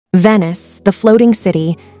Venice, the floating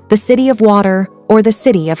city, the city of water, or the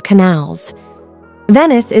city of canals.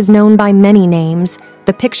 Venice is known by many names: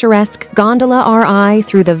 the picturesque Gondola RI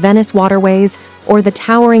through the Venice waterways, or the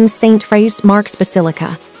towering St. Mark's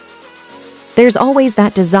Basilica. There's always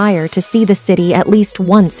that desire to see the city at least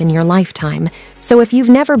once in your lifetime, so if you've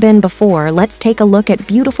never been before, let's take a look at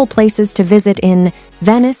beautiful places to visit in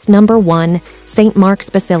Venice. Number 1, St. Mark's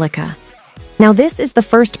Basilica. Now this is the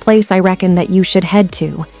first place I reckon that you should head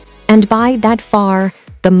to, and by that far,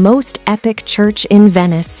 the most epic church in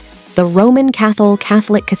Venice, the Roman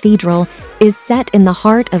Catholic Cathedral, is set in the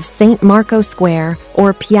heart of St. Marco Square,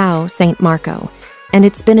 or Piao St. Marco, and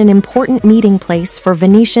it's been an important meeting place for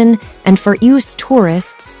Venetian and for US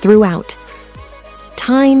tourists throughout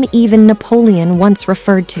time. Even Napoleon once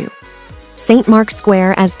referred to St. Mark's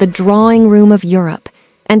Square as the drawing room of Europe,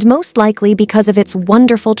 and most likely because of its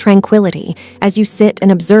wonderful tranquility. As you sit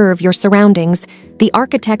and observe your surroundings, the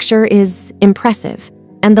architecture is impressive,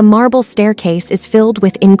 and the marble staircase is filled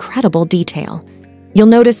with incredible detail. You'll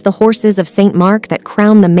notice the horses of St. Mark that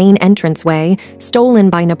crown the main entranceway, stolen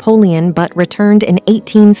by Napoleon but returned in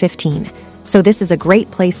 1815. So this is a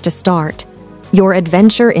great place to start your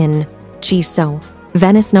adventure in Chiso,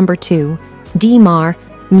 Venice. Number 2, Di Mar,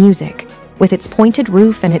 music. With its pointed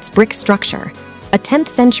roof and its brick structure, a 10th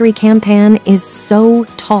century campan is so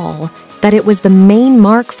tall that it was the main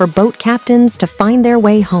mark for boat captains to find their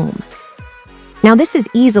way home. Now this is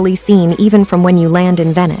easily seen even from when you land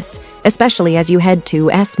in Venice, especially as you head to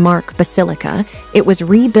St. Mark Basilica. It was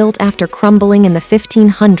rebuilt after crumbling in the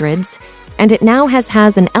 1500s, and it now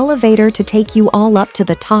has an elevator to take you all up to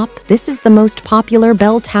the top. This is the most popular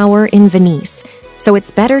bell tower in Venice, so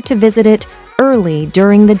it's better to visit it early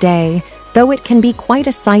during the day, though it can be quite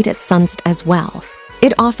a sight at sunset as well.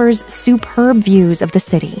 It offers superb views of the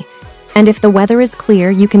city, and if the weather is clear,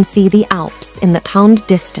 you can see the Alps in the town's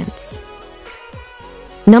distance.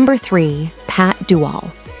 Number 3, Pat Dual.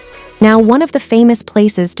 Now, one of the famous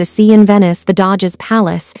places to see in Venice, the Doge's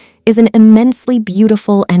Palace, is an immensely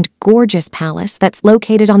beautiful and gorgeous palace that's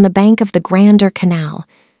located on the bank of the Grander Canal.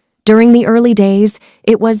 During the early days,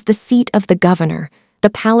 it was the seat of the governor, the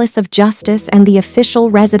Palace of Justice, and the official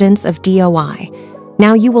residence of DOI.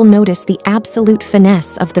 Now you will notice the absolute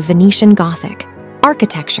finesse of the Venetian Gothic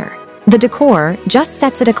architecture. The decor just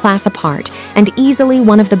sets it a class apart, and easily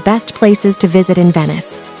one of the best places to visit in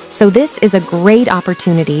Venice. So this is a great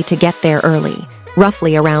opportunity to get there early,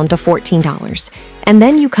 roughly around $14. And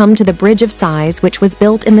then you come to the Bridge of Sighs, which was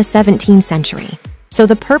built in the 17th century. So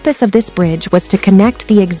the purpose of this bridge was to connect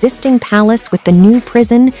the existing palace with the new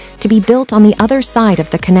prison to be built on the other side of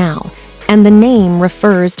the canal. And the name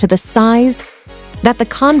refers to the sighs that the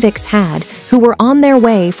convicts had who were on their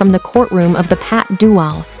way from the courtroom of the Pat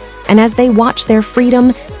Dual, and as they watch their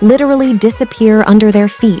freedom literally disappear under their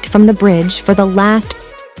feet from the bridge for the last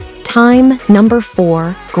time. Number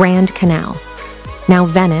 4, Grand Canal. Now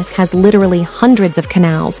Venice has literally hundreds of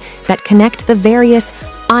canals that connect the various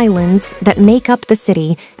islands that make up the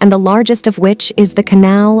city, and the largest of which is the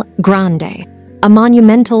Canal Grande, a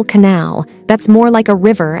monumental canal that's more like a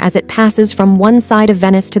river as it passes from one side of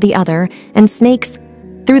Venice to the other and snakes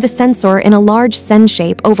through the Censor in a large Sen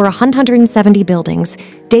shape over 170 buildings,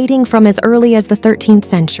 dating from as early as the 13th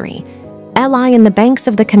century. Lie in the banks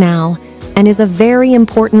of the canal and is a very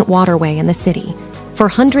important waterway in the city for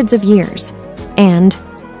hundreds of years. And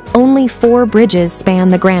only 4 bridges span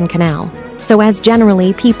the Grand Canal, so as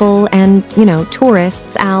generally people and,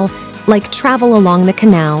 tourists travel along the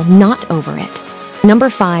canal, not over it. Number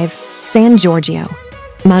 5, San Giorgio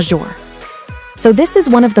Maggiore. So this is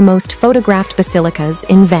one of the most photographed basilicas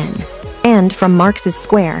in Venice, and from Marx's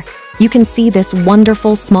Square, you can see this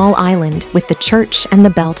wonderful small island with the church and the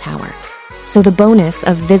bell tower. So the bonus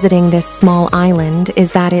of visiting this small island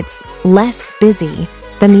is that it's less busy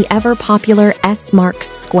than the ever-popular St. Mark's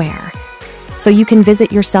Square. So you can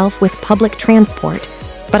visit yourself with public transport,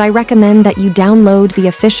 but I recommend that you download the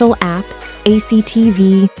official app,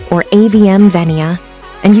 ACTV or AVM Venia,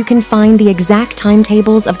 and you can find the exact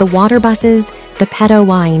timetables of the water buses, the pedal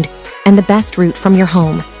wind, and the best route from your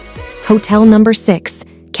home. Hotel number 6,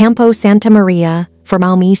 Campo Santa Maria for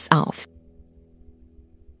Malmis auf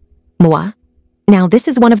Moa. Now this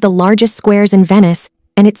is one of the largest squares in Venice,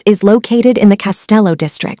 and it is located in the Castello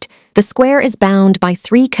district. The square is bound by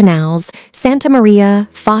 3 canals: Santa Maria,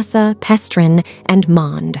 Fossa, Pestrin, and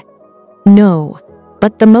Mond. No,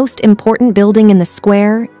 but the most important building in the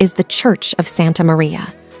square is the Church of Santa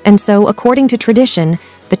Maria. And so, according to tradition,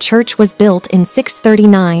 the church was built in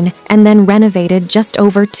 639 and then renovated just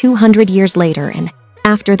over 200 years later, and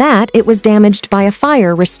after that, it was damaged by a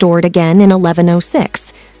fire, restored again in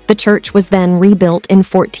 1106. The church was then rebuilt in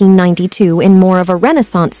 1492 in more of a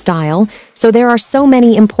Renaissance style, so there are so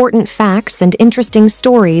many important facts and interesting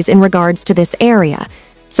stories in regards to this area,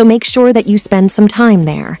 so make sure that you spend some time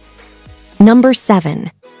there. Number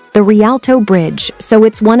 7. The Rialto Bridge. So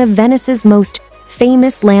it's one of Venice's most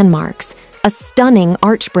famous landmarks, a stunning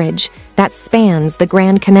arch bridge that spans the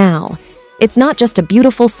Grand Canal. It's not just a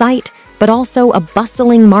beautiful sight, but also a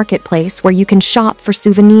bustling marketplace where you can shop for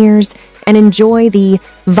souvenirs and enjoy the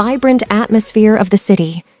vibrant atmosphere of the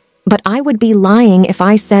city. But I would be lying if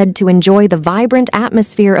I said to enjoy the vibrant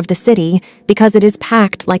atmosphere of the city because it is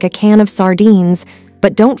packed like a can of sardines,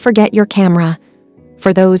 but don't forget your camera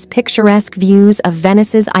for those picturesque views of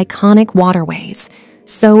Venice's iconic waterways.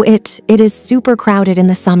 So it is super crowded in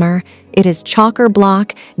the summer. It is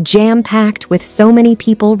chock-a-block, jam-packed with so many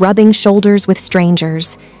people rubbing shoulders with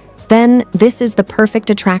strangers. Then this is the perfect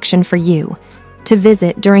attraction for you to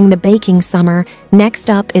visit during the baking summer. Next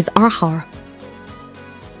up is Arhor.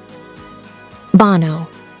 Bano.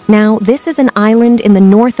 Now, this is an island in the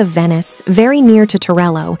north of Venice, very near to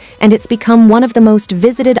Torello, and it's become one of the most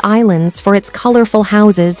visited islands for its colorful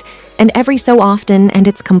houses, and every so often, and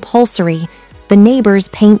it's compulsory, the neighbors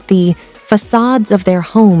paint the facades of their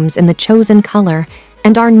homes in the chosen color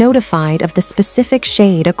and are notified of the specific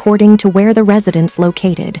shade according to where the residence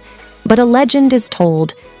located. But a legend is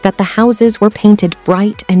told that the houses were painted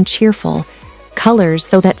bright and cheerful, colors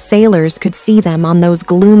so that sailors could see them on those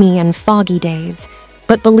gloomy and foggy days.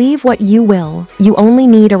 But believe what you will, you only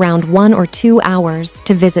need around 1 or 2 hours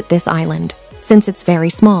to visit this island, since it's very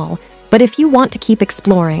small. But if you want to keep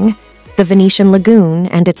exploring the Venetian lagoon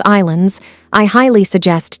and its islands, I highly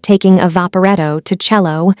suggest taking a vaporetto to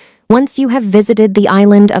Cello once you have visited the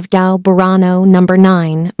island of Gao Burano number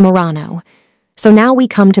 9, Murano. So now we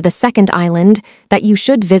come to the second island that you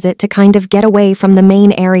should visit to kind of get away from the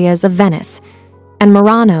main areas of Venice. And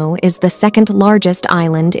Murano is the second largest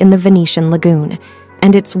island in the Venetian lagoon,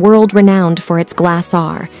 and it's world-renowned for its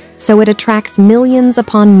glassar, so it attracts millions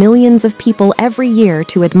upon millions of people every year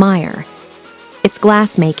to admire. It's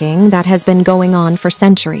glassmaking that has been going on for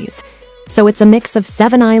centuries, so it's a mix of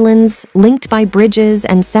 7 islands, linked by bridges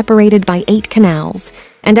and separated by 8 canals,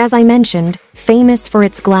 and as I mentioned, famous for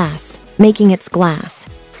its glass, making its glass,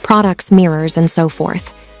 products, mirrors, and so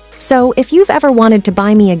forth. So if you've ever wanted to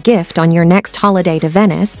buy me a gift on your next holiday to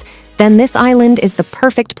Venice, then this island is the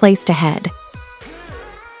perfect place to head.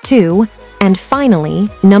 2. And finally,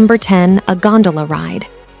 number 10, a gondola ride.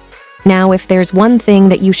 Now, if there's one thing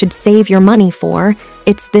that you should save your money for,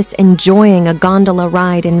 it's this. Enjoying a gondola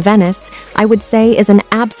ride in Venice, I would say, is an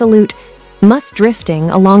absolute must.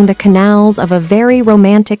 Drifting along the canals of a very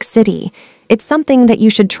romantic city. It's something that you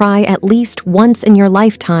should try at least once in your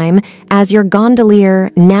lifetime. As your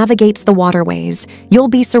gondolier navigates the waterways, you'll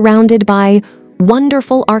be surrounded by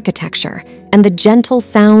wonderful architecture and the gentle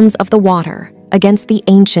sounds of the water against the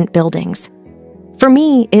ancient buildings. For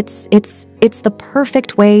me, it's the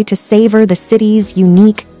perfect way to savor the city's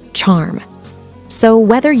unique charm. So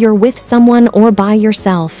whether you're with someone or by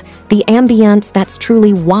yourself, the ambience, that's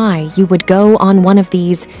truly why you would go on one of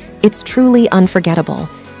these. It's truly unforgettable.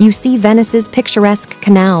 You see Venice's picturesque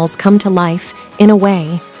canals come to life in a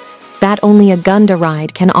way that only a gondola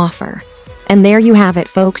ride can offer. And there you have it,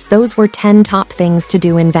 folks. Those were 10 top things to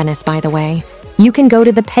do in Venice, by the way. You can go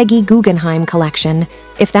to the Peggy Guggenheim collection.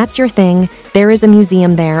 If that's your thing, there is a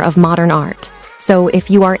museum there of modern art. So if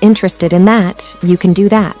you are interested in that, you can do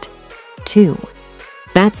that, too.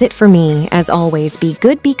 That's it for me. As always, be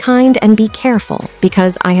good, be kind, and be careful,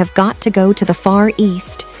 because I have got to go to the Far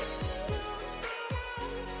East